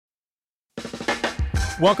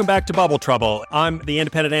Welcome back to Bubble Trouble. I'm the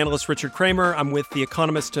independent analyst Richard Kramer. I'm with the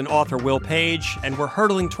economist and author Will Page, and we're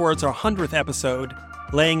hurtling towards our 100th episode,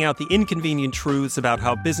 laying out the inconvenient truths about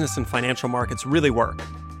how business and financial markets really work.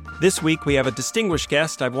 This week, we have a distinguished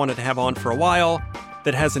guest I've wanted to have on for a while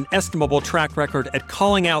that has an estimable track record at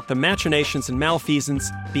calling out the machinations and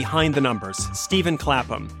malfeasance behind the numbers. Stephen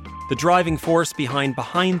Clapham, the driving force behind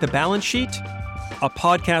the Balance Sheet, a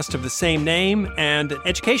podcast of the same name, and an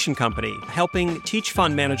education company helping teach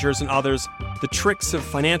fund managers and others the tricks of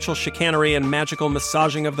financial chicanery and magical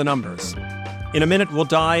massaging of the numbers. In a minute, we'll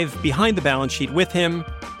dive behind the balance sheet with him,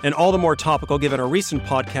 and all the more topical given our recent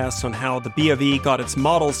podcasts on how the B of E got its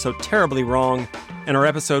models so terribly wrong, and our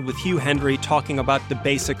episode with Hugh Hendry talking about the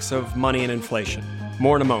basics of money and inflation.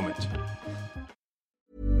 More in a moment.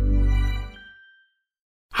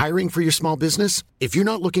 Hiring for your small business? If you're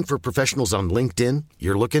not looking for professionals on LinkedIn,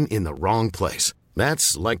 you're looking in the wrong place.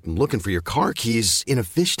 That's like looking for your car keys in a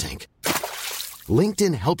fish tank.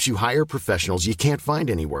 LinkedIn helps you hire professionals you can't find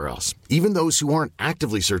anywhere else, even those who aren't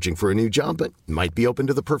actively searching for a new job but might be open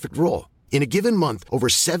to the perfect role. In a given month, over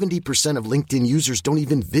 70% of LinkedIn users don't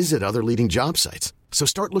even visit other leading job sites. So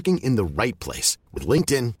start looking in the right place. With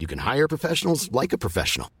LinkedIn, you can hire professionals like a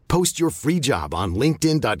professional. Post your free job on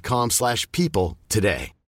linkedin.com/people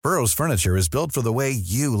today. Burrow's furniture is built for the way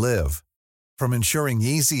you live. From ensuring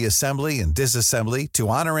easy assembly and disassembly to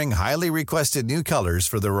honoring highly requested new colors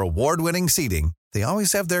for their award-winning seating, they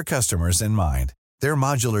always have their customers in mind. Their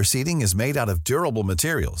modular seating is made out of durable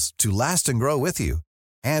materials to last and grow with you.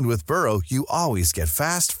 And with Burrow, you always get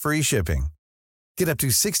fast, free shipping. Get up to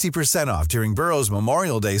 60% off during Burrow's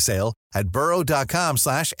Memorial Day sale at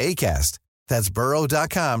burrow.com/ACAST. That's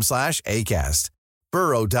burrow.com/ACAST.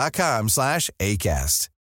 burrow.com/ACAST.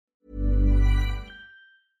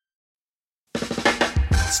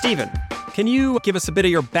 Stephen, can you give us a bit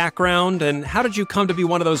of your background, and how did you come to be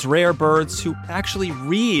one of those rare birds who actually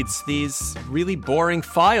reads these really boring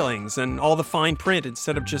filings and all the fine print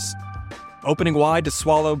instead of just opening wide to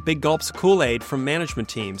swallow big gulps of Kool-Aid from management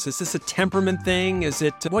teams? Is this a temperament thing?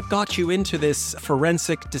 What got you into this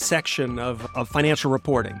forensic dissection of financial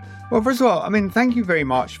reporting? Well, first of all, thank you very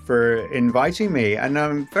much for inviting me. And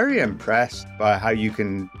I'm very impressed by how you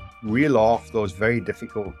can reel off those very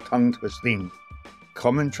difficult tongue-twisting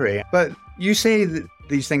commentary. But you say that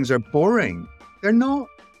these things are boring. They're not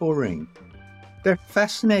boring. They're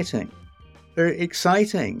fascinating. They're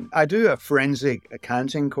exciting. I do a forensic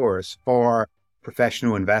accounting course for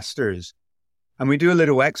professional investors, and we do a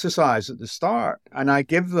little exercise at the start, and I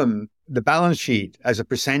give them the balance sheet as a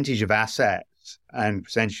percentage of assets and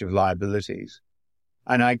percentage of liabilities,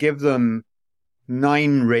 and I give them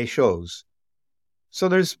 9 ratios. So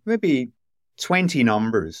there's maybe 20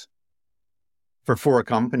 numbers for 4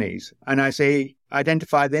 companies, and I say,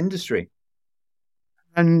 identify the industry.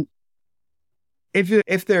 And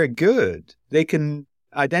if they're good, they can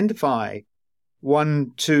identify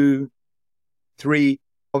 1, 2, 3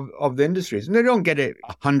 of the industries. And they don't get it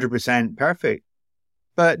 100% perfect.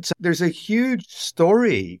 But there's a huge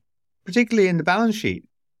story, particularly in the balance sheet.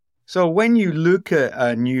 So when you look at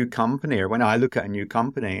a new company, or when I look at a new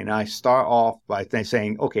company, and I start off by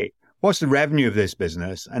saying, okay, what's the revenue of this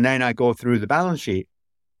business? And then I go through the balance sheet.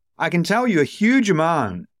 I can tell you a huge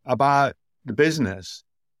amount about the business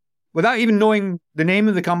without even knowing the name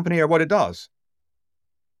of the company or what it does.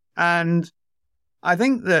 And I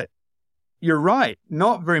think that you're right.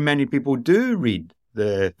 Not very many people do read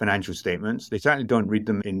the financial statements. They certainly don't read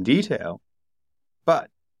them in detail. But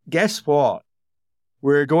guess what?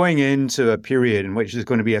 We're going into a period in which there's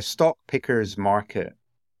going to be a stock picker's market.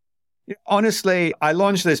 Honestly, I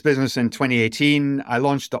launched this business in 2018. I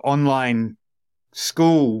launched the online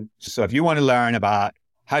school. So if you want to learn about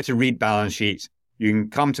how to read balance sheets, you can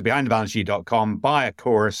come to behindthebalancesheet.com, buy a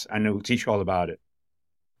course, and it will teach you all about it.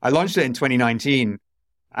 I launched it in 2019,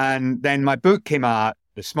 and then my book came out,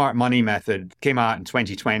 The Smart Money Method, came out in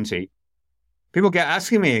 2020. People get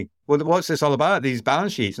asking me, well, what's this all about, these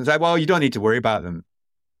balance sheets? And I say, well, you don't need to worry about them.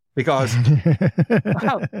 Because,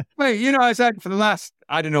 I said for the last,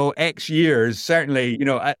 X years, certainly, at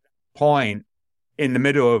a point in the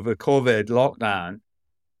middle of a COVID lockdown,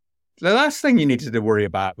 the last thing you needed to worry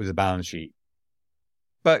about was a balance sheet.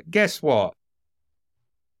 But guess what?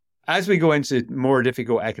 As we go into more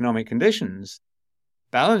difficult economic conditions,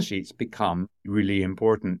 balance sheets become really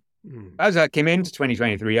important. As I came into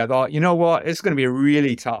 2023, I thought, you know what? It's going to be a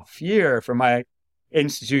really tough year for my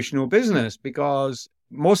institutional business, because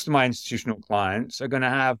most of my institutional clients are going to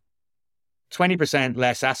have 20%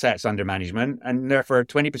 less assets under management and therefore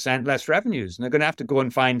 20% less revenues. And they're going to have to go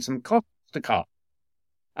and find some costs to cut.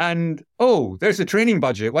 And, there's a training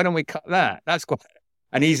budget. Why don't we cut that? That's quite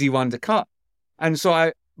an easy one to cut. And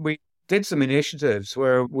so we did some initiatives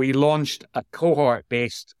where we launched a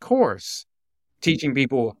cohort-based course teaching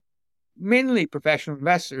people, mainly professional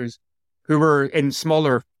investors who were in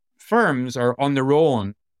smaller firms or on their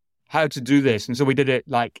own, how to do this. And so we did it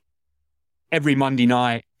like every Monday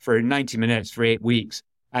night for 90 minutes for 8 weeks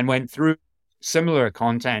and went through similar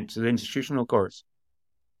content to the institutional course.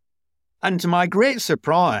 And to my great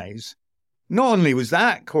surprise, not only was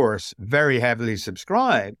that course very heavily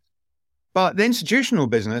subscribed, but the institutional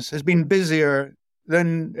business has been busier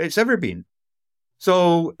than it's ever been.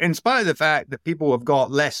 So in spite of the fact that people have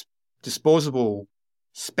got less disposable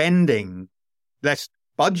spending, less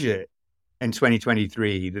budget in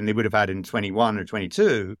 2023 than they would have had in 21 or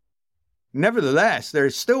 22, nevertheless, they're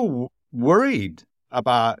still worried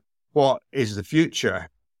about what is the future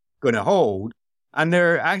going to hold. And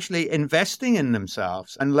they're actually investing in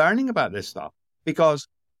themselves and learning about this stuff, because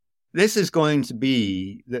this is going to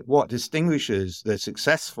be what distinguishes the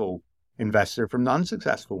successful investor from the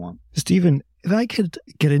unsuccessful one. Stephen, if I could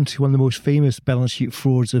get into one of the most famous balance sheet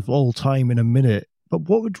frauds of all time in a minute, but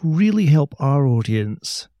what would really help our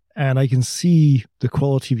audience, and I can see the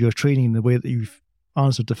quality of your training in the way that you've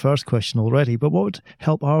answered the first question already, but what would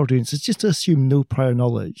help our audience is just to assume no prior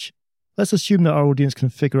knowledge. Let's assume that our audience can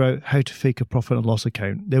figure out how to fake a profit and loss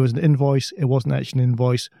account. There was an invoice, it wasn't actually an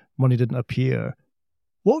invoice, money didn't appear.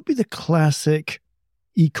 What would be the classic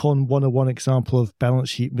Econ 101 example of balance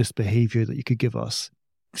sheet misbehavior that you could give us?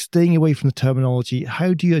 Staying away from the terminology,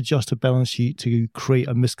 how do you adjust a balance sheet to create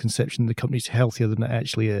a misconception the company's healthier than it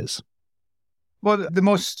actually is? Well, the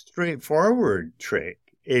most straightforward trick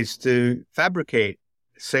is to fabricate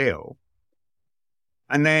a sale,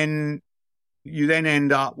 and then you then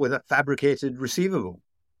end up with a fabricated receivable.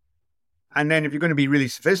 And then if you're going to be really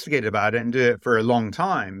sophisticated about it and do it for a long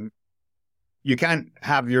time, you can't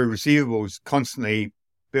have your receivables constantly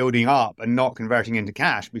building up and not converting into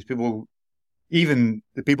cash, because people, even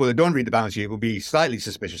the people that don't read the balance sheet, will be slightly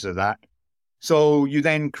suspicious of that. So you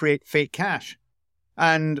then create fake cash.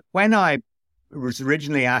 And when I was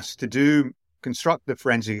originally asked to construct the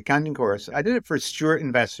forensic accounting course, I did it for Stewart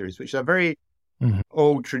Investors, which is a very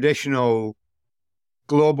old traditional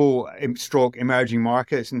global stroke emerging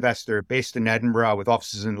markets investor based in Edinburgh with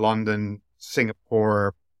offices in London,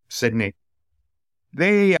 Singapore, Sydney.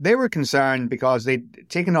 They were concerned because they'd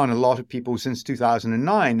taken on a lot of people since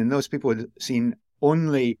 2009, and those people had seen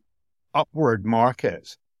only upward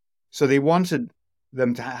markets. So they wanted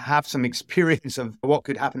them to have some experience of what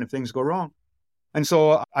could happen if things go wrong. And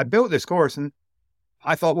so I built this course, and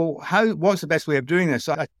I thought, well, what's the best way of doing this?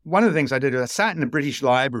 So one of the things I did was I sat in the British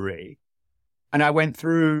Library and I went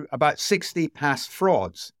through about 60 past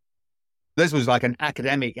frauds. This was like an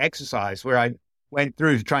academic exercise where I went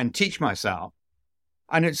through to try and teach myself.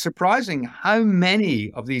 And it's surprising how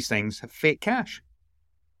many of these things have fake cash.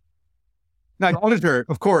 Now, the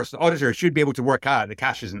auditor should be able to work out the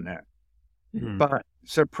cash isn't there. Mm-hmm. But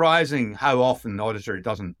surprising how often the auditor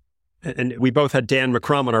doesn't. And we both had Dan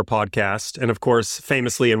McCrum on our podcast. And of course,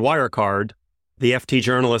 famously in Wirecard, the FT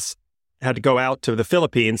journalists had to go out to the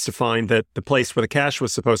Philippines to find that the place where the cash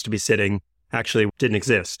was supposed to be sitting actually didn't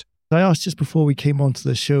exist. I asked just before we came onto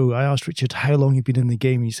the show, I asked Richard how long he'd been in the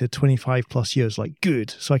game. He said 25 plus years, like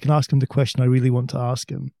good. So I can ask him the question I really want to ask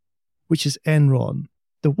him, which is Enron.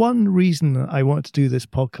 The one reason I wanted to do this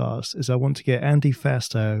podcast is I want to get Andy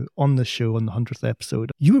Fastow on the show on the 100th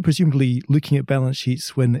episode. You were presumably looking at balance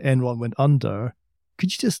sheets when Enron went under.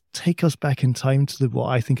 Could you just take us back in time to what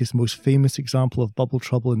I think is the most famous example of bubble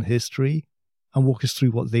trouble in history and walk us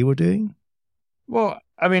through what they were doing? Well,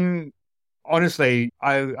 I mean, honestly,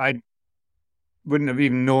 I wouldn't have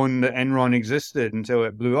even known that Enron existed until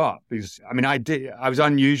it blew up. Because, I mean, I was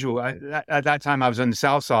unusual. At that time, I was on the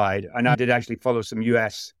south side, and I did actually follow some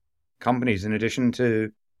US companies in addition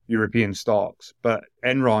to European stocks. But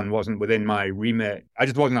Enron wasn't within my remit. I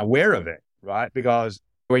just wasn't aware of it, right? Because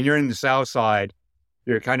when you're in the south side,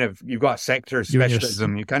 you've got sector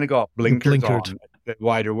specialism. You kind of got blinkers on the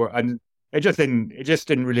wider world. And it just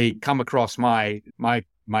didn't really come across my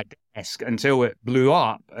desk until it blew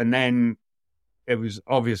up, and then it was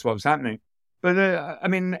obvious what was happening. But I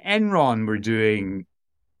mean, Enron were doing,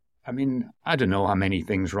 I don't know how many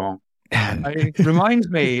things wrong. It reminds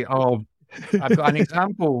me of, I've got an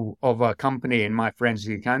example of a company in my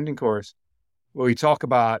forensic accounting course where we talk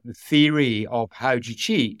about the theory of how you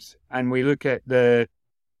cheat, and we look at the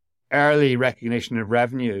early recognition of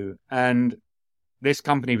revenue. And this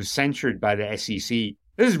company was censured by the SEC.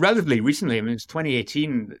 This is relatively recently. I mean, it's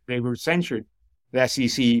 2018. They were censured, the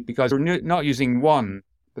SEC, because they're not using one,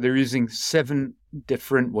 but they're using 7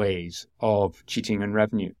 different ways of cheating on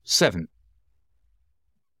revenue. 7.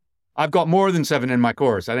 I've got more than 7 in my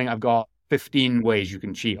course. I think I've got 15 ways you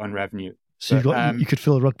can cheat on revenue. So you could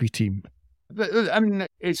fill a rugby team. But I mean,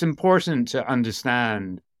 it's important to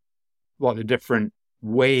understand what the different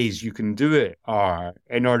ways you can do it are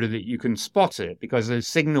in order that you can spot it, because there's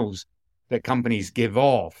signals that companies give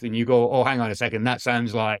off and you go, oh, hang on a second, that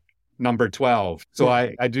sounds like number 12. So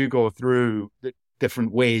I do go through the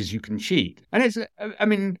different ways you can cheat.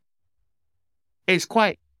 And it's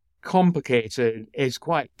quite complicated. It's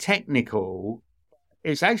quite technical.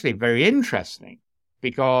 It's actually very interesting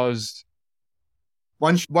because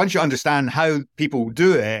once you understand how people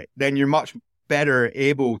do it, then you're much better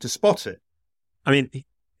able to spot it. I mean,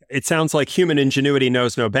 it sounds like human ingenuity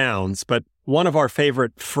knows no bounds, but one of our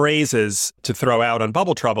favorite phrases to throw out on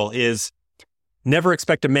Bubble Trouble is never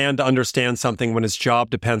expect a man to understand something when his job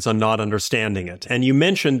depends on not understanding it. And you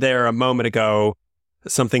mentioned there a moment ago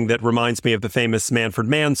something that reminds me of the famous Manfred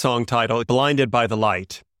Mann song title, Blinded by the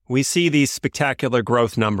Light. We see these spectacular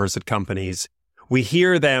growth numbers at companies. We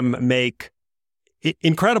hear them make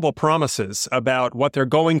incredible promises about what they're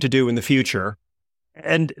going to do in the future.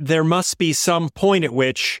 And there must be some point at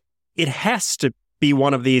which it has to be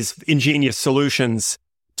one of these ingenious solutions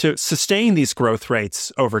to sustain these growth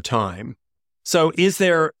rates over time. So is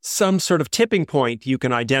there some sort of tipping point you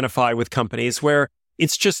can identify with companies where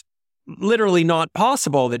it's just literally not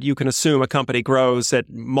possible that you can assume a company grows at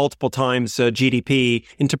multiple times GDP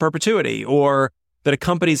into perpetuity, or that a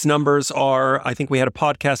company's numbers are, I think we had a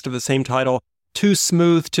podcast of the same title, too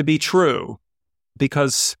smooth to be true?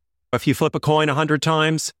 Because if you flip a coin 100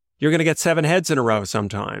 times, you're going to get 7 heads in a row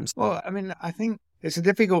sometimes. Well, I mean, I think it's a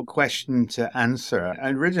difficult question to answer.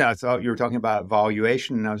 And originally, I thought you were talking about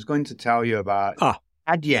valuation, and I was going to tell you about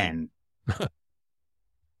Adyen.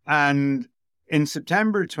 And in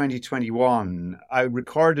September 2021, I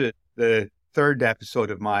recorded the 3rd episode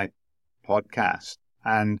of my podcast.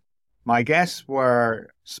 And my guests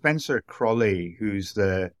were Spencer Crowley, who's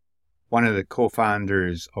one of the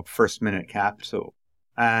co-founders of First Minute Capital,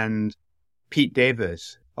 and Pete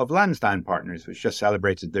Davis of Lansdowne Partners, which just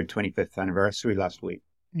celebrated their 25th anniversary last week.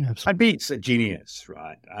 Yeah, and Pete's a genius,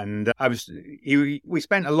 right? And we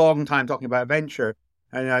spent a long time talking about venture,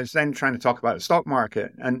 and I was then trying to talk about the stock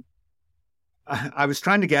market. And I was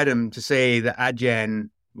trying to get him to say that Adyen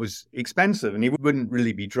was expensive and he wouldn't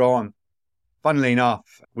really be drawn. Funnily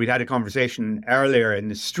enough, we'd had a conversation earlier in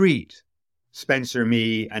the street, Spencer,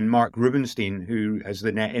 me, and Mark Rubenstein, who has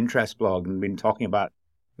the Net Interest blog, and been talking about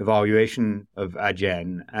the valuation of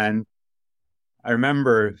Adyen. And I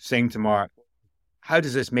remember saying to Mark, how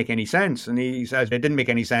does this make any sense? And he says, it didn't make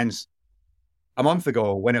any sense a month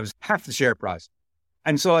ago when it was half the share price.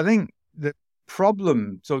 And so I think the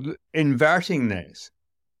problem, so inverting this,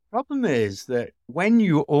 problem is that when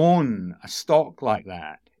you own a stock like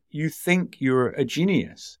that, you think you're a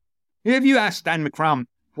genius. If you ask Dan McCrum,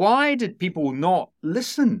 why did people not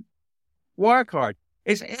listen? Wirecard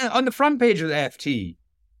is on the front page of the FT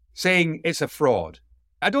saying it's a fraud.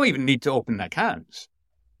 I don't even need to open the accounts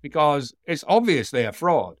because it's obviously a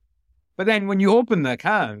fraud. But then when you open the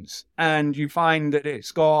accounts and you find that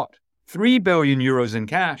it's got 3 billion euros in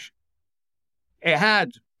cash, it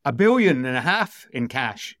had 1.5 billion in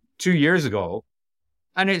cash 2 years ago,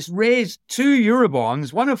 and it's raised 2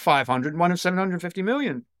 Eurobonds, one of 500, one of 750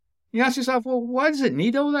 million. You ask yourself, well, why does it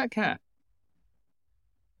need all that cash?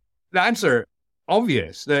 The answer,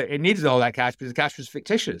 obvious, that it needed all that cash because the cash was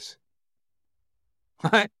fictitious.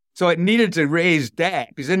 Right? So it needed to raise debt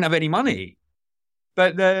because it didn't have any money.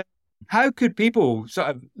 But how could people sort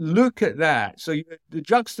of look at that? So the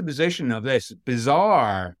juxtaposition of this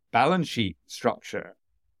bizarre balance sheet structure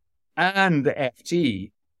and the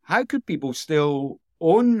FT, how could people still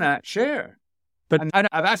own that share? But and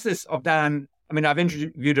I've asked this of Dan. I mean, I've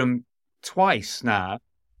interviewed him twice now.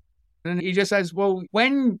 And he just says, well,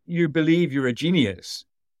 when you believe you're a genius,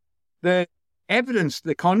 the evidence to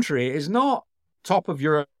the contrary is not top of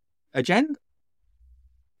your agenda.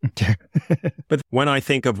 But when I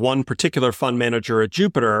think of one particular fund manager at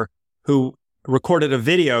Jupiter who recorded a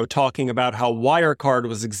video talking about how Wirecard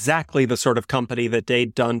was exactly the sort of company that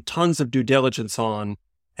they'd done tons of due diligence on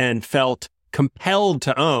and felt compelled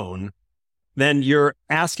to own, then you're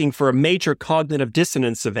asking for a major cognitive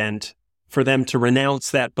dissonance event for them to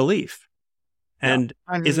renounce that belief. And,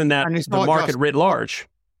 isn't that the market writ large?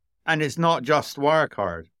 And it's not just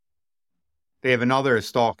Wirecard. They have another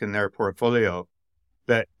stock in their portfolio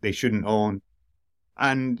that they shouldn't own.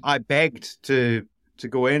 And I begged to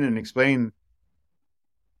go in and explain.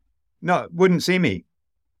 No, wouldn't see me.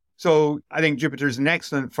 So I think Jupiter's an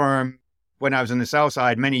excellent firm. When I was on the sell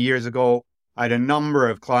side many years ago, I had a number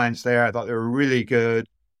of clients there. I thought they were really good.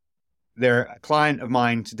 they're a client of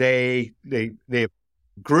mine today. They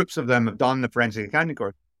groups of them have done the forensic accounting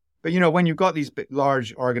course. But, when you've got these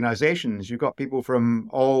large organizations, you've got people from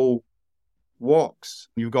all walks.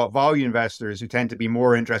 You've got value investors who tend to be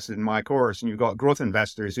more interested in my course, and you've got growth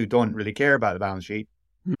investors who don't really care about the balance sheet.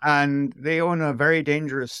 And they own a very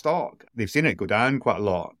dangerous stock. They've seen it go down quite a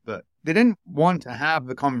lot, but they didn't want to have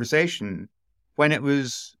the conversation when it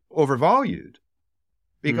was overvalued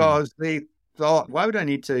because they thought, why would I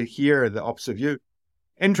need to hear the opposite view?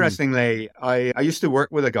 Interestingly, I used to work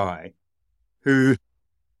with a guy who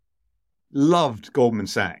loved Goldman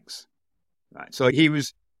Sachs. Right? So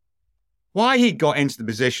why he got into the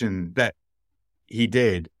position that he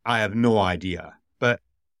did, I have no idea. But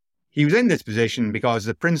he was in this position because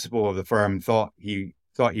the principal of the firm thought he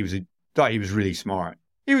was really smart.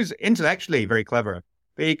 He was intellectually very clever,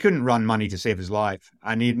 but he couldn't run money to save his life,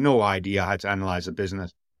 and he had no idea how to analyze a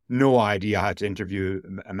business, no idea how to interview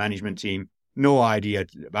a management team, no idea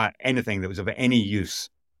about anything that was of any use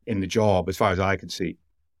in the job, as far as I could see.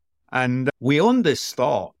 And we owned this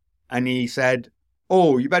stock, and he said,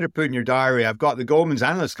 "Oh, you better put in your diary, I've got the Goldman's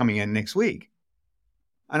analyst coming in next week."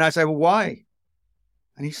 And I said, "Well, why?"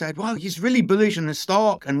 And he said, "Well, he's really bullish on the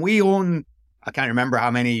stock, and we own," I can't remember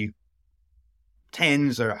how many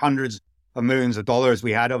tens or hundreds of millions of dollars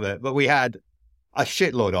we had of it, but we had a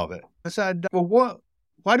shitload of it. I said, "Well,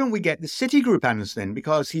 why don't we get the Citigroup analyst in,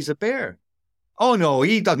 because he's a bear?" "Oh, no,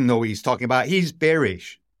 he doesn't know what he's talking about. He's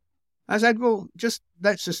bearish." I said, "Well,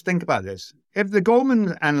 let's just think about this. If the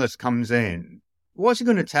Goldman analyst comes in, what's he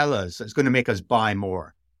going to tell us that's going to make us buy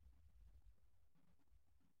more?"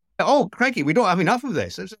 "Oh, crikey, we don't have enough of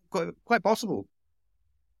this." It's quite possible.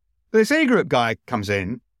 But the Citigroup guy comes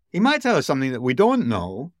in, he might tell us something that we don't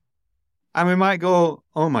know, and we might go,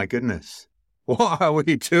 "Oh my goodness, what are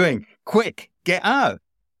we doing? Quick, get out."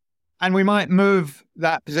 And we might move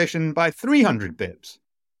that position by 300 bips.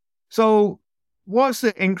 So what's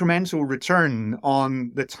the incremental return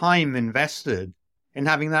on the time invested in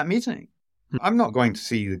having that meeting? I'm not going to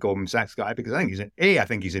see the Goldman Sachs guy because I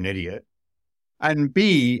think he's an idiot. And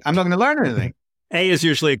B, I'm not going to learn anything. A is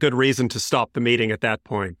usually a good reason to stop the meeting at that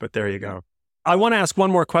point, but there you go. I want to ask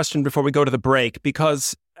one more question before we go to the break,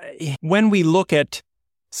 because when we look at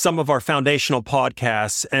some of our foundational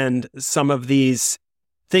podcasts and some of these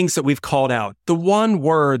things that we've called out, the one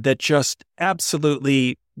word that just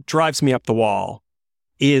absolutely drives me up the wall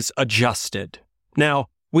is adjusted. Now,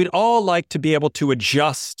 we'd all like to be able to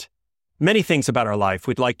adjust many things about our life.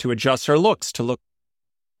 We'd like to adjust our looks to look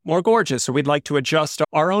more gorgeous, or we'd like to adjust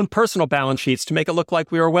our own personal balance sheets to make it look like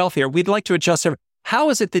we were wealthier. We'd like to adjust. How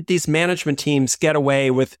is it that these management teams get away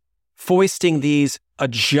with foisting these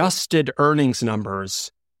adjusted earnings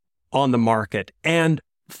numbers on the market, and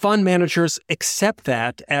fund managers accept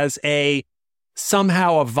that as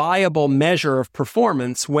somehow a viable measure of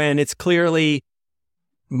performance when it's clearly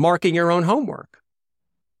marking your own homework?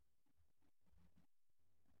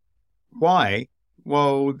 Why?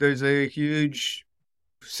 Well, there's a huge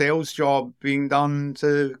sales job being done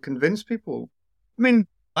to convince people. I mean,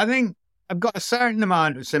 I think I've got a certain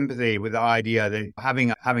amount of sympathy with the idea that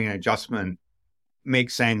having an adjustment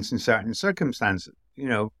makes sense in certain circumstances.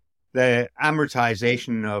 The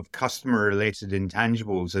amortization of customer-related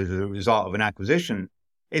intangibles as a result of an acquisition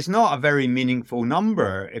is not a very meaningful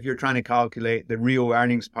number if you're trying to calculate the real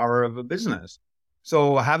earnings power of a business.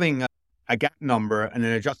 So having a GAAP number and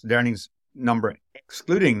an adjusted earnings number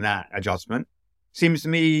excluding that adjustment seems to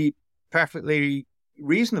me perfectly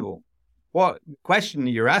reasonable. What question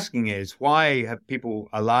you're asking is, why have people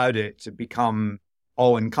allowed it to become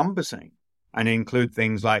all-encompassing and include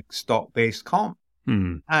things like stock-based comp?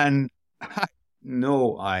 And I have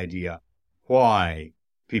no idea why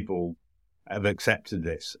people have accepted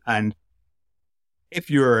this. And if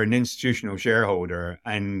you're an institutional shareholder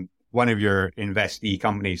and one of your investee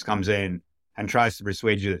companies comes in and tries to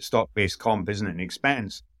persuade you that stock-based comp isn't an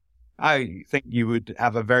expense, I think you would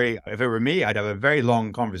have if it were me, I'd have a very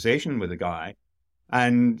long conversation with the guy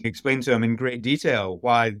and explain to him in great detail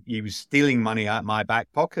why he was stealing money out of my back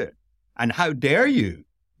pocket. And how dare you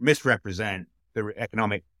misrepresent the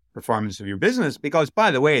economic performance of your business? Because, by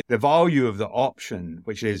the way, the value of the option,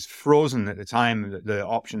 which is frozen at the time that the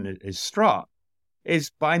option is struck,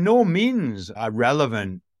 is by no means a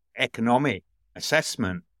relevant economic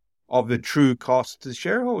assessment of the true cost to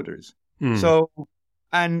shareholders. So,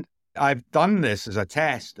 and I've done this as a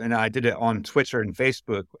test, and I did it on Twitter and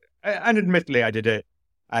Facebook. And admittedly, I did it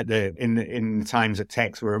in the times that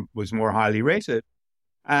tech was more highly rated.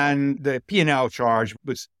 And the P&L charge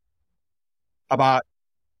was about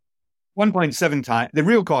 1.7 times, the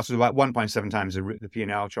real cost was about 1.7 times the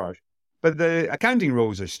P&L charge. But the accounting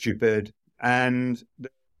rules are stupid, and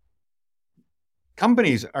the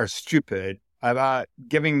companies are stupid about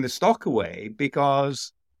giving the stock away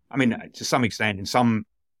because, I mean, to some extent, in some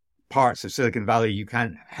parts of Silicon Valley, you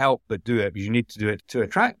can't help but do it because you need to do it to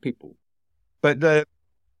attract people. But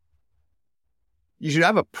you should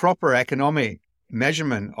have a proper economic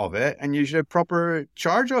measurement of it, and you should have proper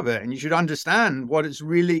charge of it, and you should understand what it's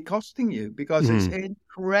really costing you because it's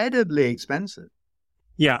incredibly expensive.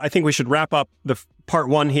 Yeah, I think we should wrap up the part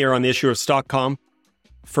one here on the issue of stock comp.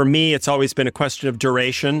 For me, it's always been a question of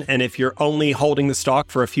duration. And if you're only holding the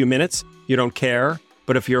stock for a few minutes, you don't care.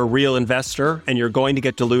 But if you're a real investor and you're going to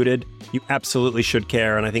get diluted, you absolutely should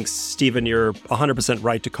care. And I think, Stephen, you're 100%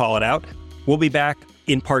 right to call it out. We'll be back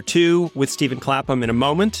in part two with Stephen Clapham in a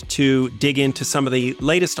moment to dig into some of the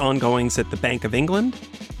latest ongoings at the Bank of England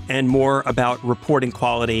and more about reporting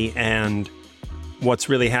quality and what's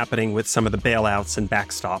really happening with some of the bailouts and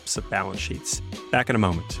backstops of balance sheets. Back in a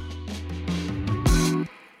moment.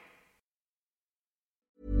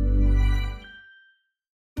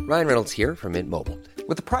 Ryan Reynolds here from Mint Mobile.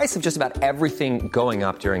 With the price of just about everything going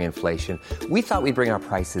up during inflation, we thought we'd bring our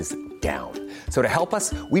prices down. So to help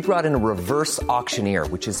us, we brought in a reverse auctioneer,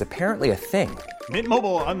 which is apparently a thing. Mint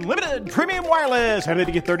Mobile Unlimited Premium Wireless. How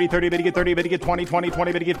to get 30, 30, bit to get 30, bit to get 20, 20,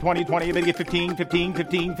 20, bit to get 20, 20, bit to get 15, 15,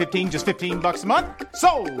 15, 15, just $15 a month?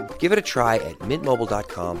 Sold! Give it a try at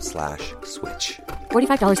mintmobile.com/switch.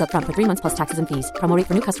 $45 up front for 3 months plus taxes and fees. Promo rate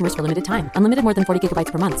for new customers for limited time. Unlimited more than 40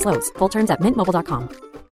 gigabytes per month. Slows full terms at mintmobile.com.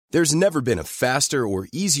 There's never been a faster or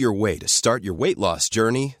easier way to start your weight loss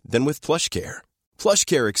journey than with PlushCare.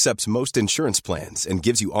 PlushCare accepts most insurance plans and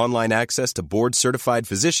gives you online access to board-certified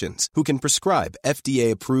physicians who can prescribe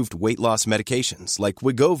FDA-approved weight loss medications like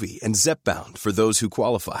Wegovy and Zepbound for those who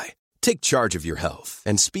qualify. Take charge of your health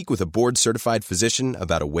and speak with a board-certified physician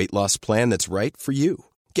about a weight loss plan that's right for you.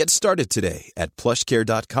 Get started today at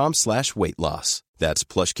plushcare.com/weight loss. That's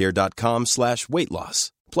plushcare.com/weight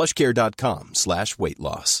loss. plushcare.com/weight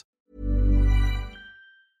loss.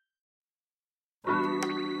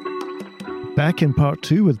 Back in part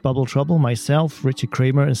two with Bubble Trouble, myself, Richard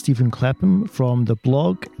Kramer, and Stephen Clapham from the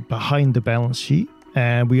blog Behind the Balance Sheet.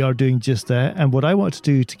 And we are doing just that. And what I want to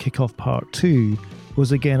do to kick off part two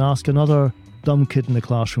was again ask another dumb kid in the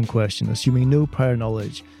classroom question, assuming no prior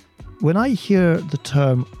knowledge. When I hear the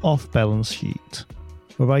term off balance sheet,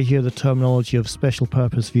 or I hear the terminology of special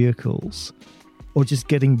purpose vehicles, or just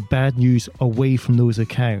getting bad news away from those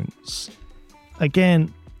accounts,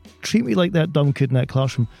 again, treat me like that dumb kid in that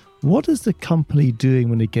classroom. What is the company doing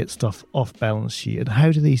when they get stuff off balance sheet, and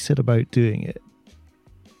how do they set about doing it?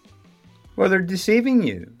 Well, they're deceiving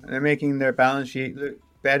you. They're making their balance sheet look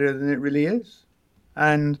better than it really is.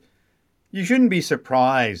 And you shouldn't be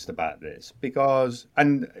surprised about this because,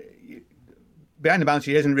 and Behind the Balance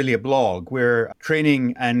Sheet isn't really a blog. We're a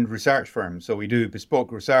training and research firm. So we do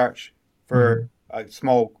bespoke research for a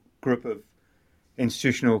small group of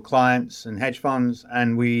institutional clients and hedge funds.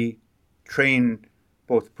 And we train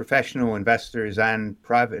both professional investors and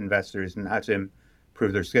private investors in how to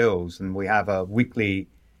improve their skills. And we have a weekly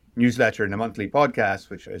newsletter and a monthly podcast,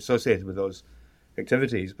 which are associated with those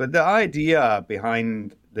activities. But the idea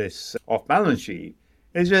behind this off-balance sheet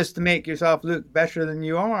is just to make yourself look better than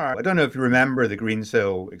you are. I don't know if you remember the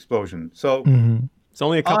Greensill explosion. So it's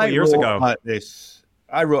only a couple of years ago.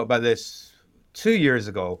 I wrote about this 2 years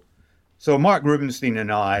ago. So Mark Rubenstein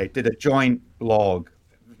and I did a joint blog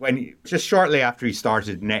just shortly after he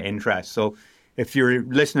started Net Interest. So if your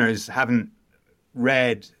listeners haven't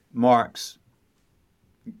read Mark's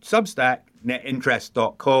Substack,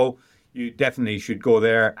 netinterest.co, you definitely should go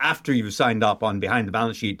there after you've signed up on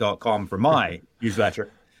behindthebalancesheet.com for my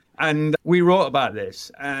newsletter. And we wrote about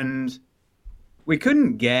this, and we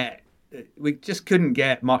just couldn't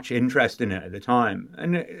get much interest in it at the time.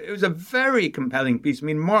 And it was a very compelling piece. I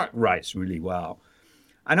mean, Mark writes really well.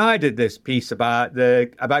 And I did this piece about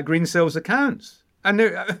Greensill's accounts. And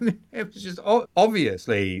it was just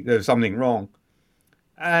obviously there was something wrong.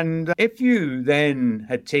 And if you then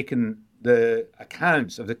had taken the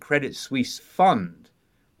accounts of the Credit Suisse fund,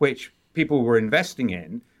 which people were investing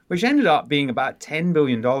in, which ended up being about $10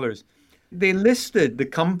 billion, they listed the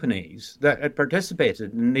companies that had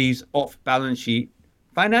participated in these off-balance sheet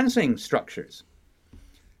financing structures.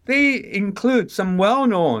 They include some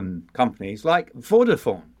well-known companies like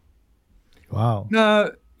Vodafone. Wow.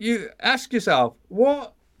 Now, you ask yourself,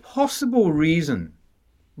 what possible reason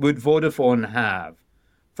would Vodafone have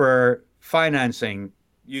for financing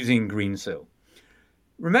using Greensill?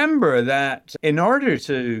 Remember that in order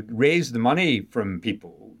to raise the money from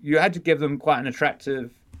people, you had to give them quite an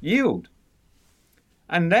attractive yield.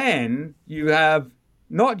 And then you have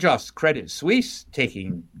not just Credit Suisse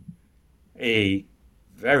taking a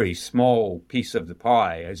very small piece of the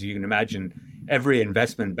pie. As you can imagine, every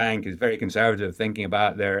investment bank is very conservative thinking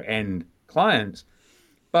about their end clients,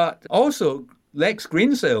 but also Lex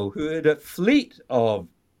Greensill, who had a fleet of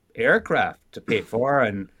aircraft to pay for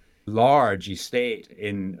and large estate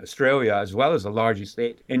in Australia, as well as a large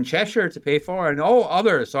estate in Cheshire to pay for, and all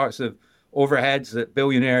other sorts of overheads that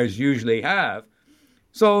billionaires usually have.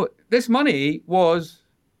 So this money was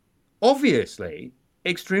obviously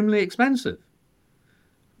extremely expensive.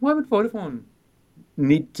 Why would Vodafone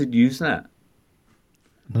need to use that?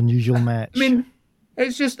 An unusual match. I mean,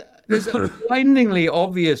 it's just, there's a blindingly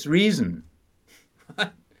obvious reason.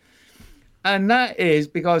 And that is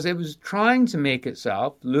because it was trying to make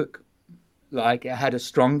itself look like it had a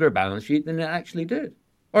stronger balance sheet than it actually did.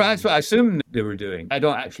 Or that's what I assume they were doing. I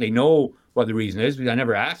don't actually know what the reason is because I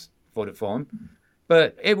never asked Vodafone.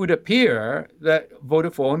 But it would appear that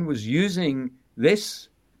Vodafone was using this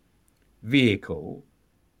vehicle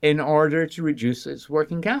in order to reduce its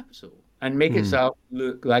working capital and make itself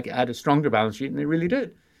look like it had a stronger balance sheet than it really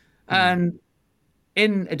did. And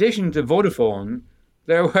in addition to Vodafone,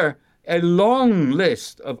 there were a long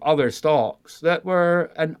list of other stocks that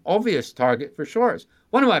were an obvious target for shorts.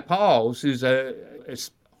 One of my pals, who's a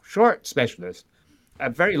short specialist, a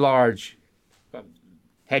very large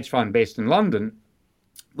hedge fund based in London,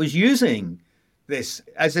 was using this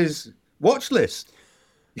as his watch list.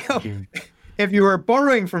 You know, if you were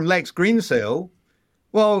borrowing from Lex Greensill,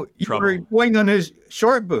 well, you were going on his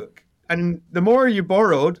short book. And the more you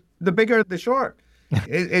borrowed, the bigger the short.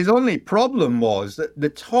 His only problem was that the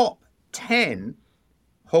top 10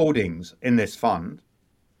 holdings in this fund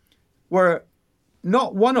were,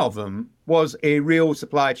 not one of them was a real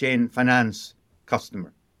supply chain finance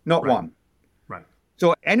customer. Not one. Right.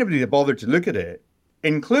 So anybody that bothered to look at it,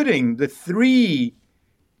 including the 3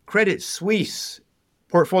 Credit Suisse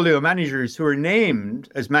portfolio managers who were named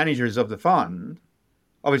as managers of the fund,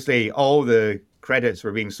 obviously all the credits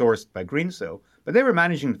were being sourced by Greensill, but they were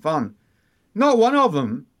managing the fund. Not one of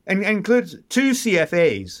them, and includes 2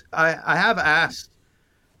 CFAs. I have asked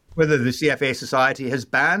whether the CFA Society has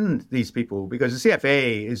banned these people, because the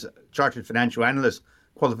CFA is Chartered Financial Analyst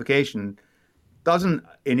qualification, doesn't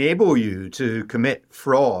enable you to commit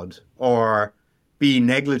fraud or be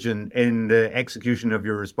negligent in the execution of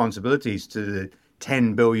your responsibilities to the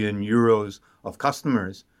 10 billion euros of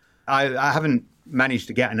customers. I haven't managed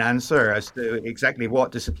to get an answer as to exactly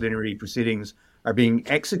what disciplinary proceedings are being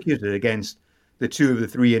executed against the 2 of the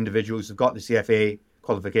 3 individuals who've got the CFA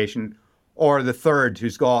qualification, or the third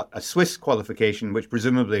who's got a Swiss qualification, which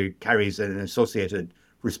presumably carries an associated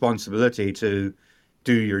responsibility to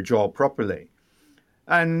do your job properly.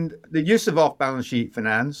 And the use of off-balance sheet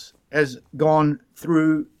finance has gone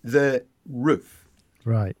through the roof.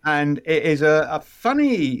 Right. And it is a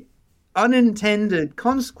funny, unintended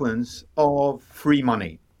consequence of free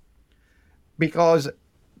money. Because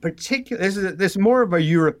this is more of a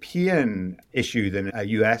European issue than a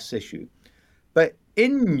US issue. But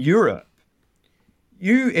in Europe,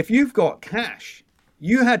 if you've got cash,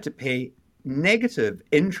 you had to pay negative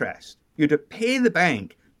interest. You had to pay the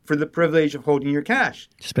bank for the privilege of holding your cash.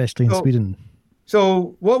 Especially in Sweden.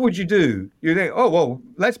 So what would you do? You think, oh, well,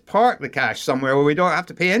 let's park the cash somewhere where we don't have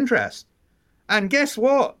to pay interest. And guess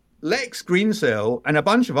what? Lex Greensill and a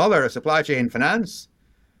bunch of other supply chain finance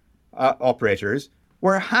operators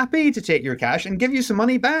were happy to take your cash and give you some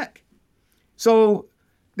money back. So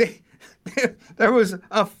there was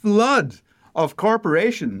a flood of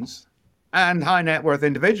corporations and high net worth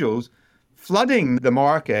individuals flooding the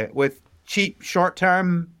market with cheap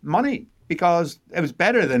short-term money because it was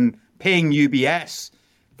better than paying UBS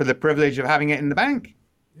for the privilege of having it in the bank.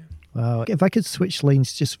 Wow. If I could switch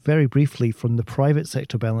lanes just very briefly from the private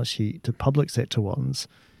sector balance sheet to public sector ones.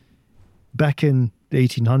 Back in the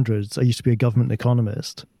 1800s, I used to be a government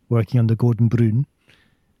economist working under Gordon Brown.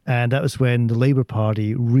 And that was when the Labour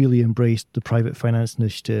Party really embraced the private finance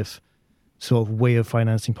initiative sort of way of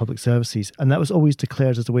financing public services. And that was always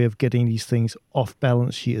declared as a way of getting these things off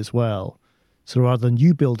balance sheet as well. So rather than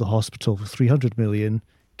you build a hospital for 300 million,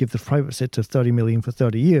 give the private sector 30 million for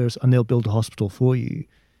 30 years and they'll build a hospital for you.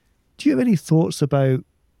 Do you have any thoughts about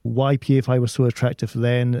why PFI was so attractive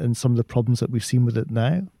then and some of the problems that we've seen with it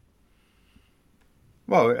now?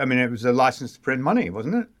 Well, I mean, it was a license to print money,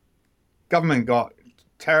 wasn't it? Government got a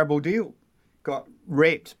terrible deal, got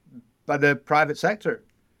raped by the private sector.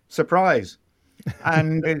 Surprise.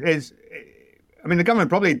 And the government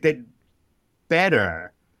probably did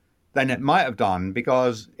better than it might have done,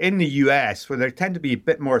 because in the US, where they tend to be a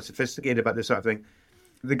bit more sophisticated about this sort of thing,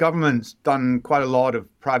 the government's done quite a lot of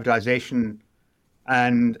privatization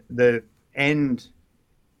and the end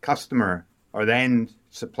customer or the end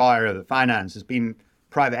supplier of the finance has been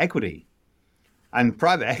private equity. And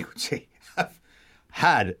private equity have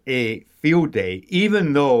had a field day,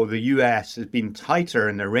 even though the US has been tighter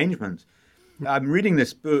in the arrangements. I'm reading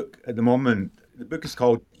this book at the moment. The book is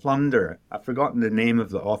called Plunder. I've forgotten the name of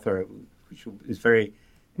the author, which is very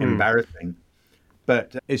embarrassing.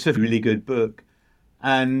 But it's a really good book.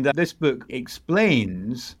 And this book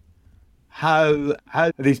explains how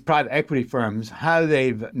these private equity firms, how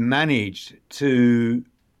they've managed to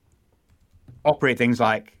operate things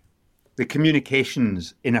like the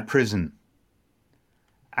communications in a prison.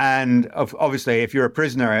 And obviously, if you're a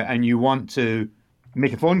prisoner and you want to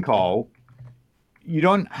make a phone call, you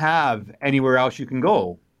don't have anywhere else you can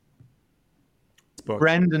go.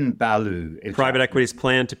 Brendan Ballou is Private Equity's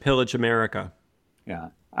Plan to Pillage America. Yeah,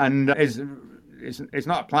 and it's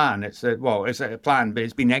not a plan. It's a plan, but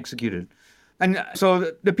it's been executed. And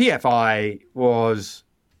so the PFI was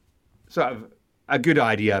sort of a good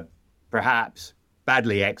idea, perhaps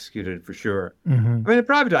badly executed for sure. Mm-hmm. I mean, the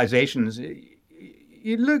privatizations,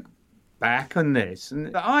 you look back on this,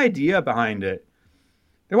 and the idea behind it,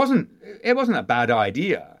 it wasn't a bad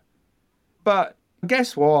idea. But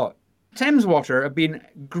guess what? Thames Water have been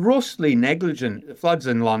grossly negligent. The floods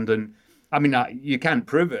in London, I mean, you can't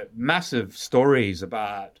prove it. Massive stories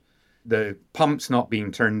about the pumps not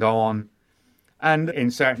being turned on and in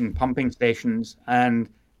certain pumping stations. And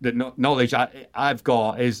the knowledge I've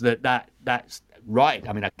got is that's right.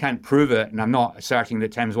 I mean, I can't prove it, and I'm not asserting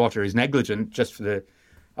that Thames Water is negligent, just for the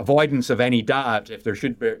avoidance of any doubt. If there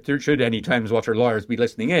should any Thames Water lawyers be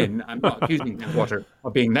listening in, I'm not accusing Thames Water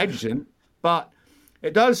of being negligent, but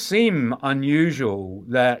it does seem unusual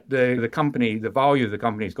that the company, the value of the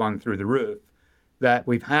company has gone through the roof, that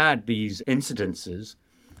we've had these incidences,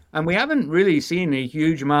 and we haven't really seen a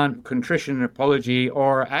huge amount of contrition, apology,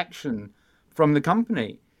 or action from the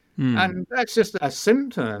company. And that's just a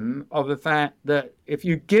symptom of the fact that if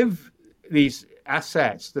you give these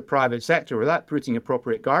assets to the private sector without putting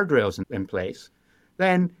appropriate guardrails in place,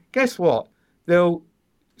 then guess what? They'll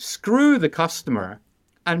screw the customer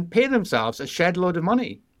and pay themselves a shed load of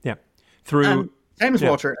money. Yeah. And Thames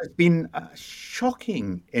Water has been a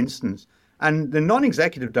shocking instance. And the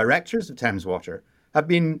non-executive directors of Thames Water have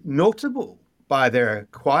been notable by their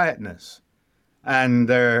quietness and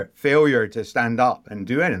their failure to stand up and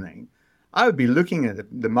do anything. I would be looking at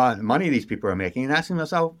the amount of money these people are making and asking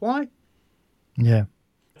myself, why? Yeah.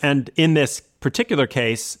 And in this particular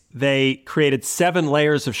case, they created 7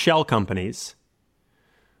 layers of shell companies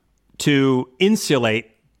to insulate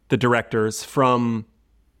the directors from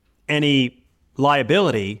any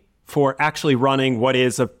liability for actually running what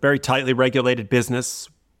is a very tightly regulated business,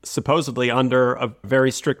 supposedly under a very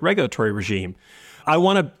strict regulatory regime. I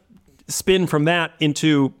want to spin from that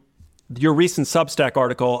into your recent Substack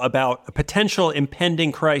article about a potential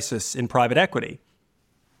impending crisis in private equity.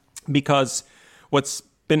 Because what's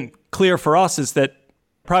been clear for us is that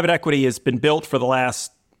private equity has been built for the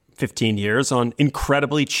last 15 years on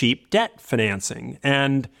incredibly cheap debt financing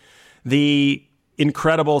and the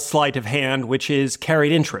incredible sleight of hand, which is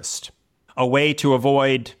carried interest, a way to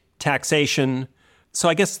avoid taxation. So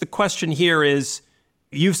I guess the question here is,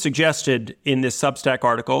 you've suggested in this Substack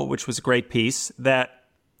article, which was a great piece, that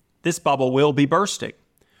this bubble will be bursting.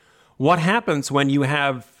 What happens when you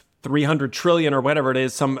have 300 trillion or whatever it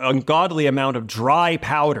is, some ungodly amount of dry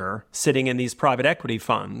powder sitting in these private equity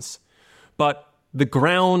funds, but the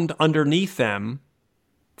ground underneath them,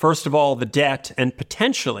 first of all, the debt and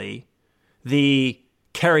potentially the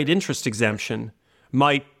carried interest exemption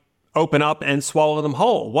might open up and swallow them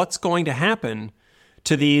whole? What's going to happen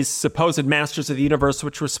to these supposed masters of the universe,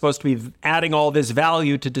 which were supposed to be adding all this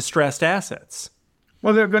value to distressed assets?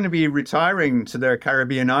 Well, they're going to be retiring to their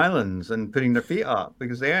Caribbean islands and putting their feet up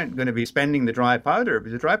because they aren't going to be spending the dry powder,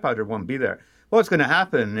 because the dry powder won't be there. What's going to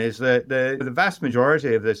happen is that the vast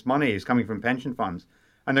majority of this money is coming from pension funds,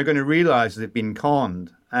 and they're going to realize they've been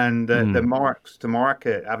conned, and the marks to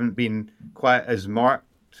market haven't been quite as marked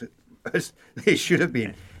as they should have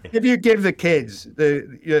been. If you give the kids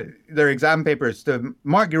their exam papers to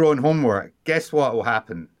mark your own homework, guess what will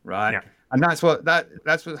happen, right? Yeah. And that's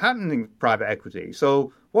what's happening in private equity.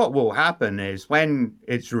 So what will happen is when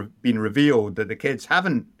it's been revealed that the kids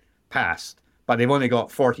haven't passed, but they've only got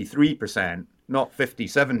 43%, not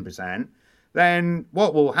 57%, then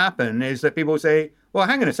what will happen is that people say, well,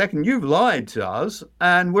 hang on a second, you've lied to us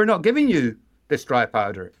and we're not giving you this dry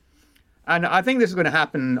powder. And I think this is going to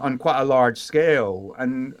happen on quite a large scale.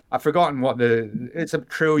 And I've forgotten it's $1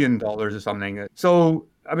 trillion or something. So,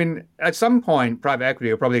 I mean, at some point, private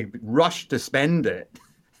equity will probably rush to spend it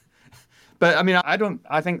But I mean,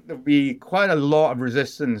 I think there'll be quite a lot of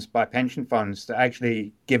resistance by pension funds to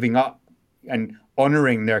actually giving up and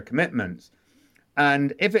honoring their commitments.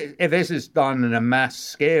 And if this is done in a mass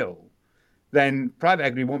scale, then private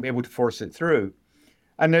equity won't be able to force it through.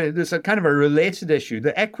 And there's a kind of a related issue.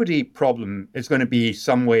 The equity problem is going to be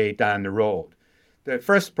some way down the road. The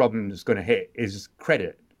first problem that's going to hit is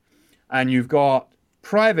credit. And you've got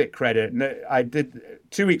private credit. And I did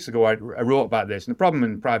 2 weeks ago, I wrote about this. And the problem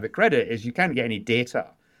in private credit is you can't get any data.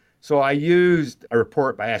 So I used a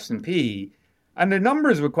report by S&P, and the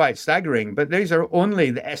numbers were quite staggering, but these are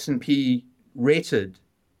only the S&P rated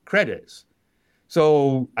credits.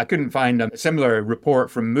 So I couldn't find a similar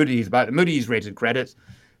report from Moody's about the Moody's rated credits.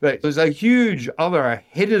 But there's a huge other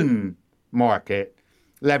hidden market,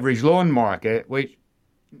 leveraged loan market, which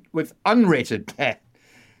with unrated debt.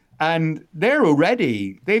 And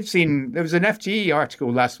they've seen, there was an FT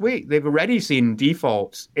article last week, they've already seen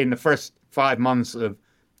defaults in the first 5 months of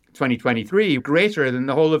 2023 greater than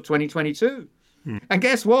the whole of 2022. And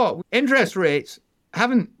guess what? Interest rates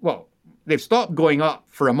they've stopped going up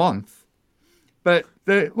for a month. But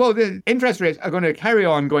the interest rates are going to carry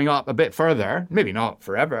on going up a bit further, maybe not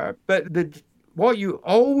forever. But what you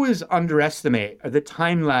always underestimate are the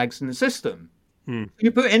time lags in the system.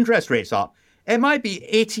 You put interest rates up, it might be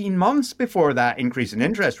 18 months before that increase in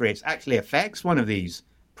interest rates actually affects one of these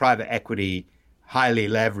private equity, highly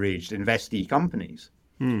leveraged investee companies.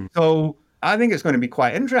 So I think it's going to be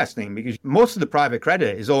quite interesting because most of the private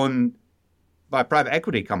credit is owned by private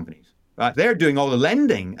equity companies. Right? They're doing all the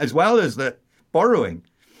lending as well as the borrowing.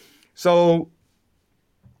 So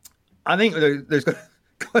I think there's going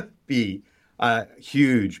to be a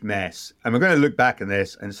huge mess. And we're going to look back on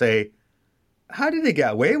this and say, how did they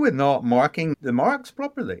get away with not marking the marks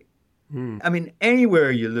properly? I mean,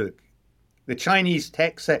 anywhere you look, the Chinese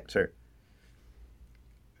tech sector.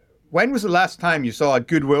 When was the last time you saw a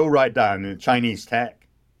goodwill write-down in Chinese tech?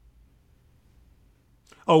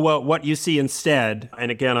 Oh, well, what you see instead, and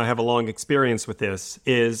again, I have a long experience with this,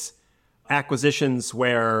 is acquisitions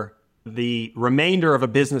where the remainder of a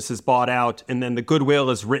business is bought out and then the goodwill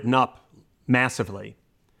is written up massively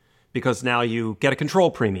because now you get a control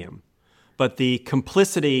premium. But the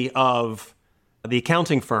complicity of the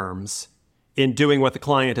accounting firms in doing what the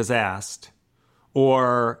client has asked,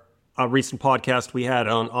 or a recent podcast we had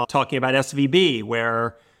on talking about SVB,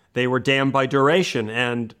 where they were damned by duration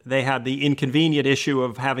and they had the inconvenient issue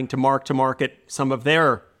of having to market some of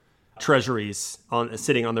their treasuries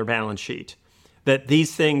sitting on their balance sheet, that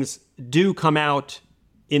these things do come out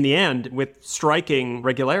in the end with striking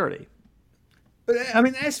regularity. But I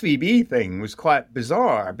mean, the SVB thing was quite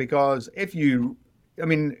bizarre because if you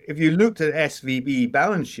looked at SVB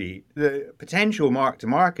balance sheet, the potential mark to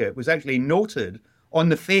market was actually noted on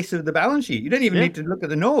the face of the balance sheet. You didn't even need to look at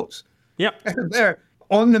the notes. Yep. They're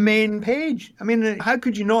on the main page. I mean, how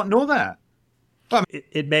could you not know that? Well,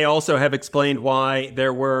 it may also have explained why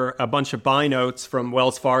there were a bunch of buy notes from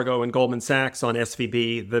Wells Fargo and Goldman Sachs on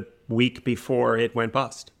SVB the week before it went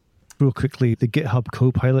bust. Real quickly, the GitHub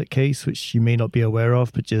Copilot case, which you may not be aware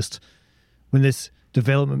of, but just when this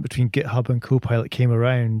development between GitHub and Copilot came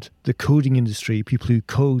around, the coding industry, people who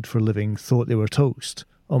code for a living, thought they were toast.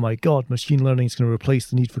 Oh my God, machine learning is going to replace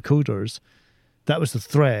the need for coders. That was the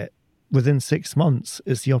threat. Within 6 months,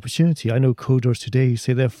 it's the opportunity. I know coders today who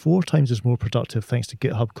say they're 4 times as more productive thanks to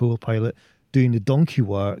GitHub Copilot doing the donkey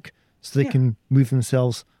work so they can move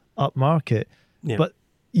themselves up market. Yeah. But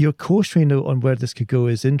your cautionary note on where this could go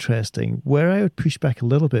is interesting. Where I would push back a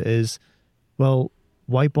little bit is, well,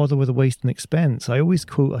 why bother with the waste and expense? I always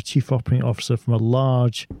quote a chief operating officer from a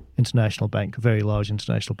large international bank, a very large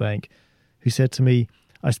international bank, who said to me,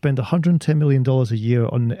 I spend $110 million a year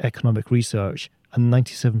on economic research and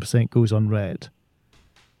 97% goes unread.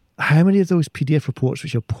 How many of those PDF reports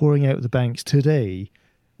which are pouring out of the banks today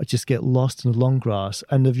just get lost in the long grass?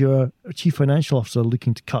 And if you're a chief financial officer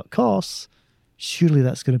looking to cut costs, surely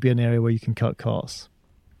that's going to be an area where you can cut costs.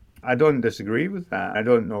 I don't disagree with that. I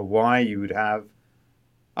don't know why you would have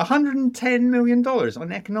 $110 million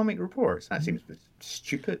on economic reports. That seems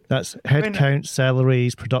stupid. That's headcount,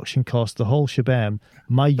 salaries, production costs, the whole shebang.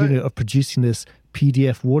 My unit of producing this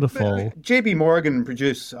PDF waterfall. JP Morgan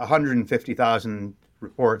produce 150,000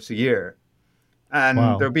 reports a year. And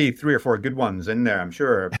there'll be 3 or 4 good ones in there, I'm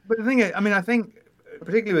sure. But the thing is, I think,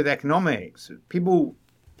 particularly with economics, people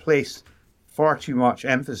place far too much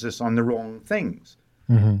emphasis on the wrong things.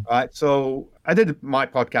 Right? So I did my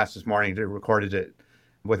podcast this morning, recorded it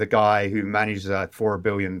with a guy who manages a $4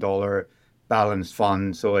 billion balanced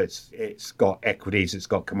fund. So it's got equities, it's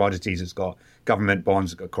got commodities, it's got government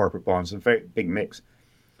bonds, it's got corporate bonds, a very big mix.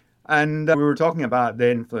 And we were talking about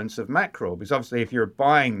the influence of macro, because obviously if you're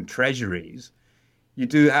buying treasuries, you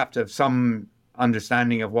do have to have some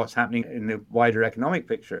understanding of what's happening in the wider economic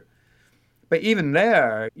picture. But even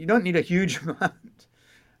there, you don't need a huge amount.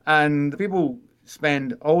 And people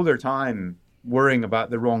spend all their time worrying about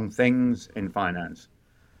the wrong things in finance.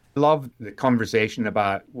 I love the conversation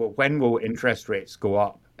about, well, when will interest rates go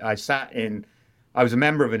up? I was a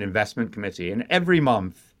member of an investment committee, and every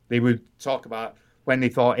month they would talk about when they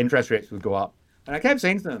thought interest rates would go up. And I kept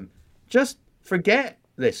saying to them, just forget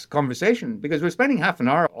this conversation, because we're spending half an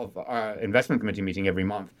hour of our investment committee meeting every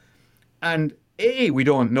month. And A, we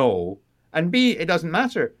don't know, and B, it doesn't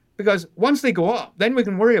matter, because once they go up, then we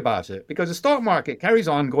can worry about it, because the stock market carries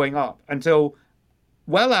on going up until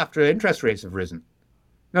well after interest rates have risen.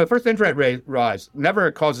 Now, the first interest rate rise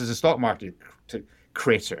never causes the stock market to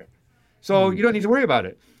crater. So you don't need to worry about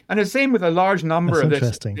it. And the same with a large number of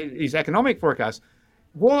these economic forecasts.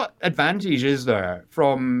 What advantage is there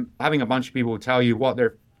from having a bunch of people tell you what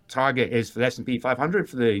their target is for the S&P 500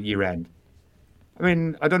 for the year end? I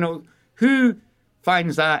mean, I don't know who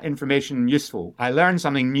finds that information useful. I learn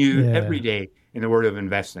something new every day in the world of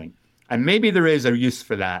investing. And maybe there is a use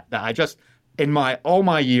for that I just, in all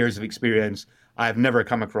my years of experience, I've never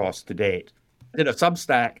come across to date. I did a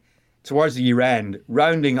Substack towards the year end,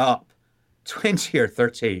 rounding up 20 or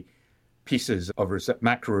 30 pieces of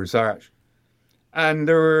macro research. And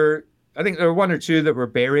I think there were one or two that were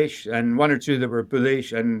bearish and one or two that were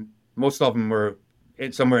bullish, and most of them were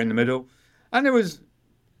somewhere in the middle. And I'm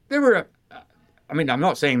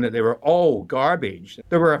not saying that they were all garbage.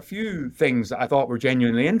 There were a few things that I thought were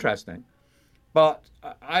genuinely interesting. But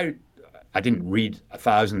I didn't read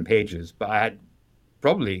 1,000 pages, but I had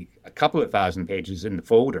probably a couple of thousand pages in the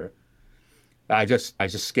folder. I just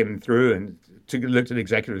skimmed through and looked at the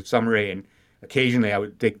executive summary, and occasionally I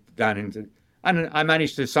would dig down into, and I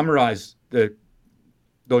managed to summarize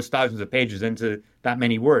those thousands of pages into that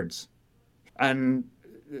many words. And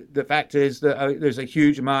the fact is that there's a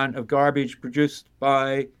huge amount of garbage produced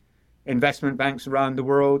by investment banks around the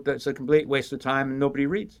world that's a complete waste of time and nobody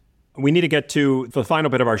reads. We need to get to the final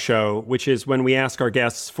bit of our show, which is when we ask our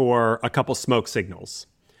guests for a couple smoke signals.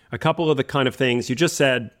 A couple of the kind of things you just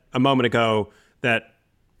said a moment ago that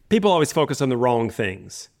people always focus on the wrong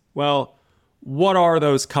things. Well, what are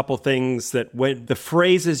those couple things that when the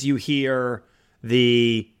phrases you hear,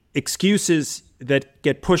 the excuses that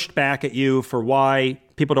get pushed back at you for why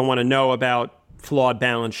people don't want to know about flawed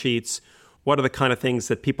balance sheets, what are the kind of things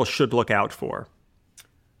that people should look out for?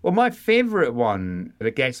 Well, my favorite one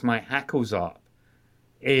that gets my hackles up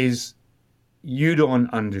is, you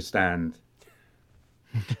don't understand.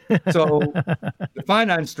 So the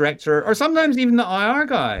finance director, or sometimes even the IR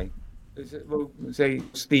guy, will say,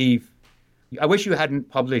 Steve, I wish you hadn't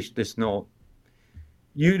published this note.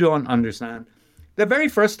 You don't understand. The very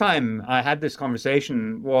first time I had this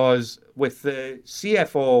conversation was with the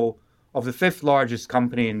CFO of the fifth largest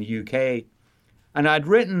company in the UK. And I'd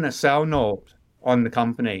written a sell note on the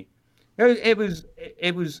company. It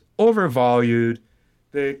was overvalued.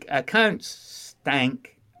 The accounts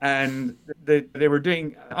stank, and they were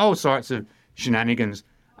doing all sorts of shenanigans.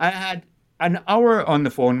 I had an hour on the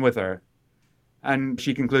phone with her, and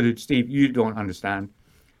she concluded, Steve, you don't understand.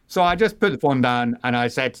 So I just put the phone down, and I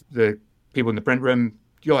said to the people in the print room,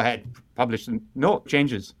 go ahead, publish the note,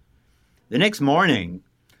 changes. The next morning,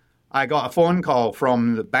 I got a phone call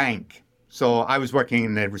from the bank. So I was working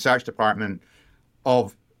in the research department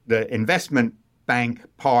of the investment bank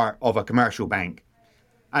part of a commercial bank.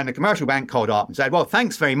 And the commercial bank called up and said, well,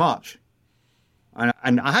 thanks very much.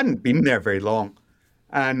 And I hadn't been there very long.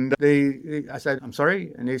 And I said, I'm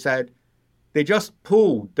sorry. And they said, they just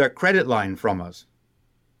pulled their credit line from us.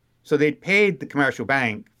 So they'd paid the commercial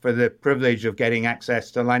bank for the privilege of getting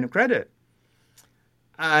access to a line of credit.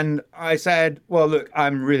 And I said, well, look,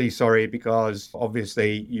 I'm really sorry, because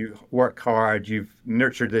obviously you work hard, you've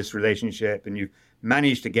nurtured this relationship, and you've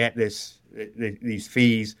managed to get these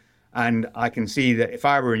fees. And I can see that if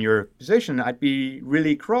I were in your position, I'd be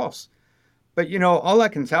really cross. But, all I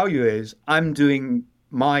can tell you is I'm doing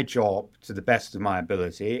my job to the best of my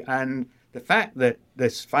ability. And the fact that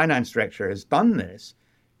this finance director has done this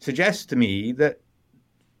suggests to me that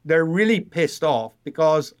they're really pissed off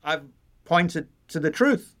because I've pointed to the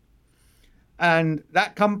truth. And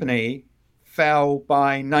that company fell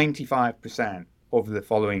by 95% over the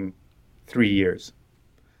following 3 years.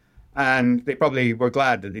 And they probably were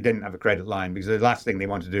glad that they didn't have a credit line, because the last thing they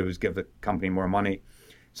want to do is give the company more money.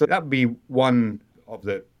 So that would be one of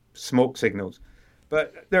the smoke signals.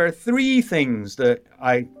 But there are three things that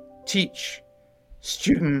I teach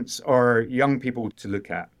students or young people to look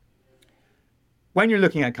at. when you're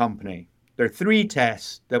looking at a company, there are 3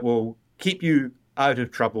 tests that will keep you out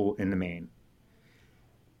of trouble in the main.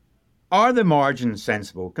 Are the margins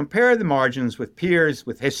sensible? Compare the margins with peers,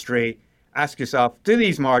 with history. Ask yourself, do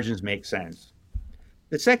these margins make sense?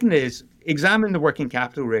 The second is examine the working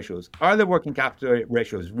capital ratios. Are the working capital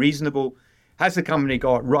ratios reasonable? Has the company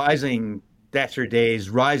got rising debtor days,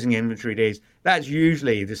 rising inventory days? That's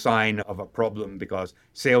usually the sign of a problem because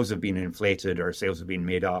sales have been inflated or sales have been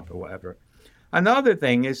made up or whatever. Another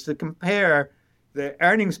thing is to compare the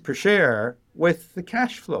earnings per share with the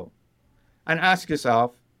cash flow and ask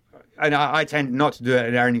yourself, and I tend not to do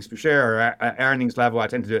it at earnings per share or earnings level. I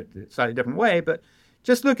tend to do it a slightly different way, but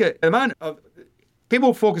just look at the amount of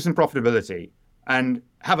people focus on profitability and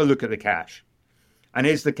have a look at the cash. And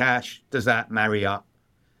is the cash, does that marry up?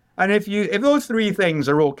 And if those 3 things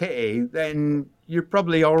are okay, then you're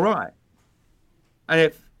probably all right. And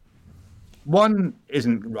if 1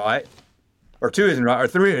 isn't right, or 2 isn't right, or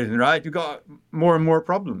 3 isn't right, you've got more and more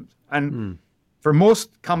problems. And for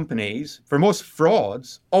most companies, for most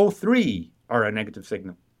frauds, all 3 are a negative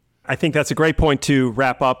signal. I think that's a great point to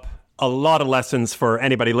wrap up. A lot of lessons for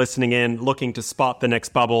anybody listening in, looking to spot the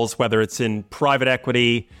next bubbles, whether it's in private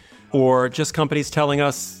equity or just companies telling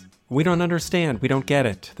us, we don't understand, we don't get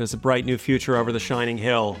it. There's a bright new future over the shining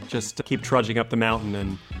hill. Just keep trudging up the mountain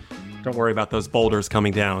and don't worry about those boulders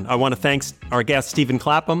coming down. I want to thank our guest, Stephen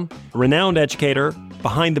Clapham, a renowned educator,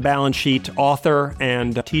 behind the balance sheet author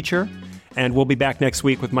and teacher. And we'll be back next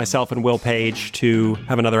week with myself and Will Page to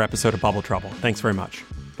have another episode of Bubble Trouble. Thanks very much.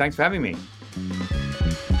 Thanks for having me.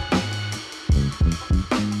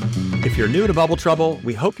 If you're new to Bubble Trouble,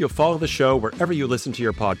 we hope you'll follow the show wherever you listen to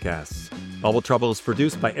your podcasts. Bubble Trouble is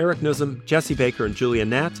produced by Eric Nuzum, Jesse Baker, and Julia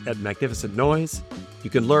Natt at Magnificent Noise. You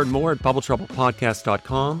can learn more at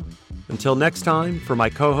BubbleTroublePodcast.com. Until next time, for my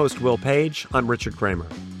co-host Will Page, I'm Richard Kramer.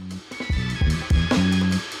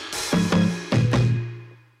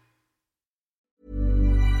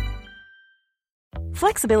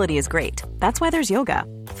 Flexibility is great. That's why there's yoga.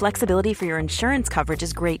 Flexibility for your insurance coverage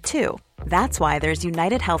is great too. That's why there's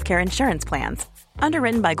United Healthcare Insurance Plans.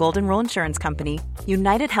 Underwritten by Golden Rule Insurance Company,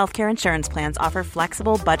 United Healthcare Insurance Plans offer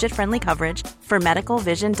flexible, budget-friendly coverage for medical,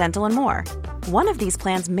 vision, dental, and more. One of these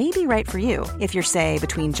plans may be right for you if you're, say,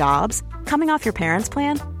 between jobs, coming off your parents'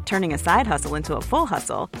 plan, turning a side hustle into a full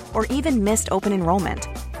hustle, or even missed open enrollment.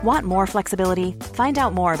 Want more flexibility? Find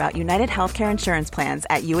out more about United Healthcare Insurance Plans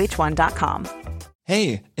at uh1.com.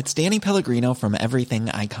 Hey, it's Danny Pellegrino from Everything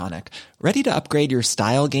Iconic. Ready to upgrade your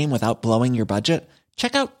style game without blowing your budget?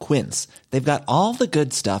 Check out Quince. They've got all the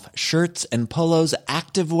good stuff, shirts and polos,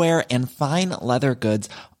 activewear, and fine leather goods,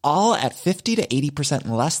 all at 50 to 80%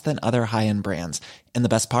 less than other high-end brands. And the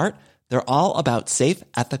best part? They're all about safe,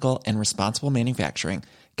 ethical, and responsible manufacturing.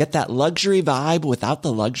 Get that luxury vibe without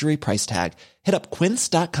the luxury price tag. Hit up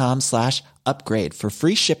quince.com/upgrade for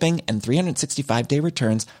free shipping and 365-day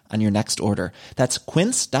returns on your next order. That's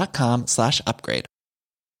quince.com/upgrade.